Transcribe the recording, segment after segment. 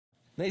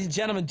Ladies and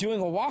gentlemen,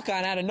 doing a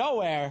walk-on out of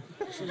nowhere,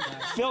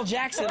 Phil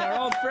Jackson, our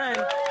old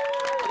friend.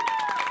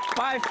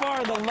 By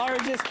far the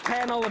largest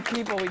panel of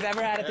people we've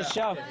ever had at the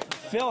show.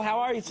 Phil, how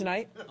are you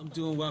tonight? I'm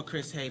doing well,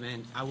 Chris. Hey,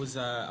 man, I was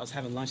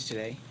having lunch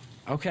today.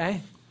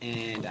 Okay.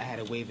 And I had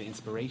a wave of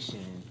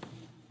inspiration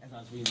as I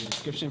was reading the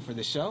description for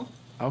the show.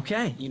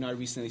 Okay. You know, I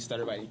recently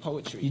started writing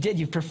poetry. You did.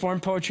 You've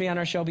performed poetry on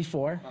our show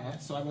before.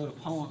 So I wrote a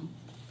poem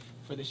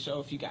for the show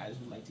if you guys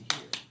would like to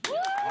hear it.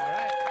 All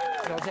right.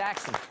 Phil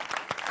Jackson.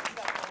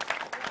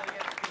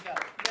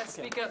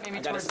 Speak up maybe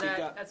towards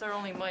that. That's our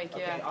only mic,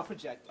 yeah. Okay, I'll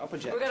project.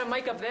 We got a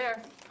mic up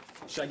there.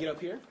 Should I get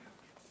up here?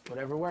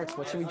 Whatever works.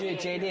 What should we do,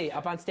 JD?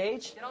 Up on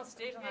stage? Get on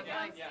stage on that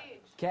mic.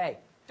 Okay.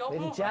 Don't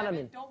Ladies and move,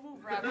 gentlemen, Don't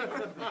move,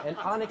 Rabbit. an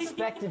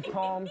unexpected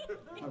poem.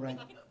 All right.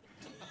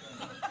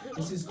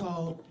 This is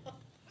called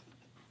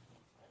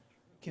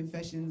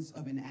Confessions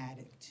of an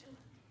Addict.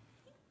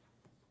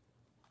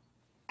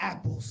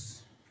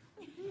 Apples,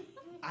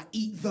 I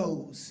eat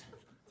those.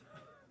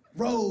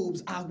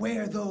 Robes, I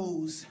wear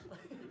those.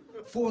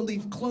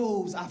 Four-leaf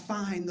cloves, I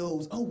find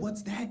those. Oh,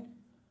 what's that?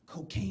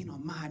 Cocaine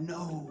on my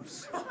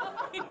nose.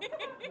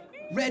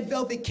 Red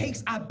velvet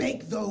cakes, I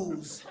bake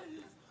those.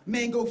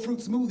 Mango fruit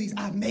smoothies,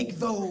 I make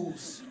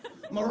those.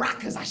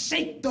 Maracas, I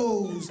shake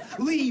those.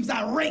 Leaves,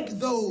 I rake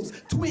those.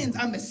 Twins,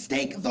 I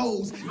mistake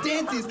those.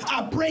 Dances,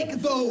 I break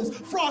those.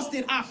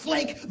 Frosted, I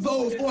flake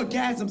those.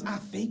 Orgasms, I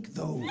fake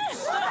those.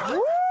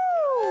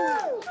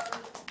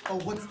 Oh,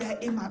 what's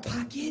that in my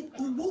pocket?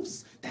 Ooh,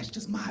 whoops, that's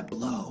just my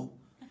blow.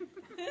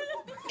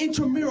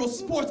 Intramural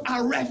sports, I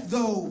ref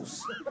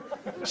those.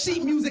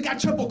 Sheet music, I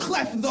triple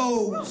clef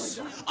those.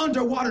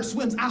 Underwater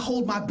swims, I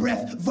hold my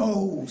breath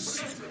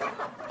those.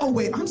 Oh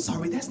wait, I'm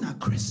sorry, that's not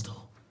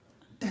crystal.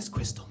 That's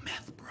crystal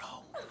meth,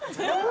 bro.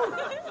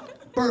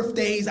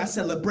 Birthdays, I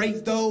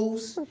celebrate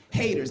those.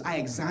 Haters, I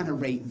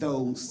exonerate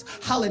those.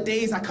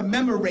 Holidays, I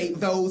commemorate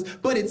those.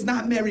 But it's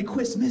not Merry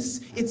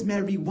Christmas, it's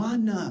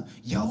marijuana,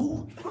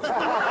 yo.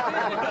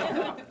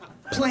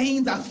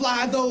 Planes, I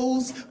fly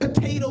those.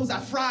 Potatoes, I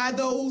fry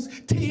those.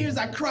 Tears,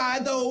 I cry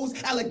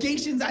those.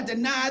 Allegations, I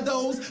deny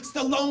those.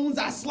 Stallones,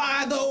 I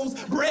slide those.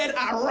 Bread,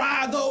 I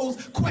ride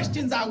those.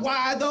 Questions, I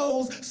why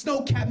those.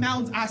 Snow-capped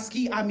mountains, I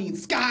ski, I mean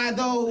sky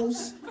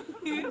those.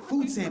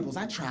 Food samples,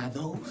 I try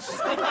those.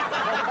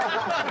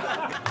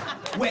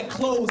 Wet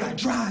clothes, I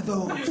dry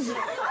those.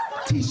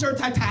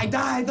 T-shirts, I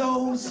tie-dye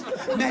those.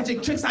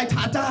 Magic tricks, I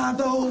tie-dye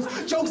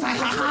those. Jokes, I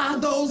ha-ha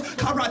those.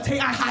 Karate,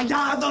 I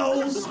hi-ya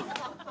those.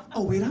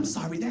 Oh wait, I'm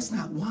sorry, that's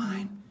not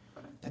wine.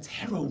 That's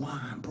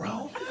heroin,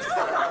 bro.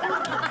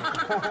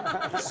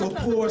 So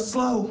pour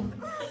slow.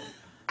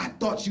 I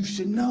thought you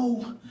should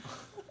know.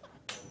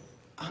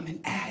 I'm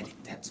an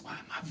addict, that's why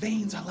my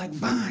veins are like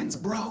vines,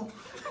 bro.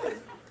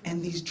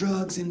 And these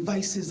drugs and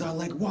vices are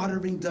like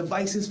watering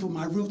devices for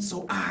my roots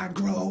so I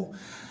grow.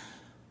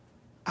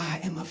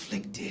 I am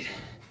afflicted.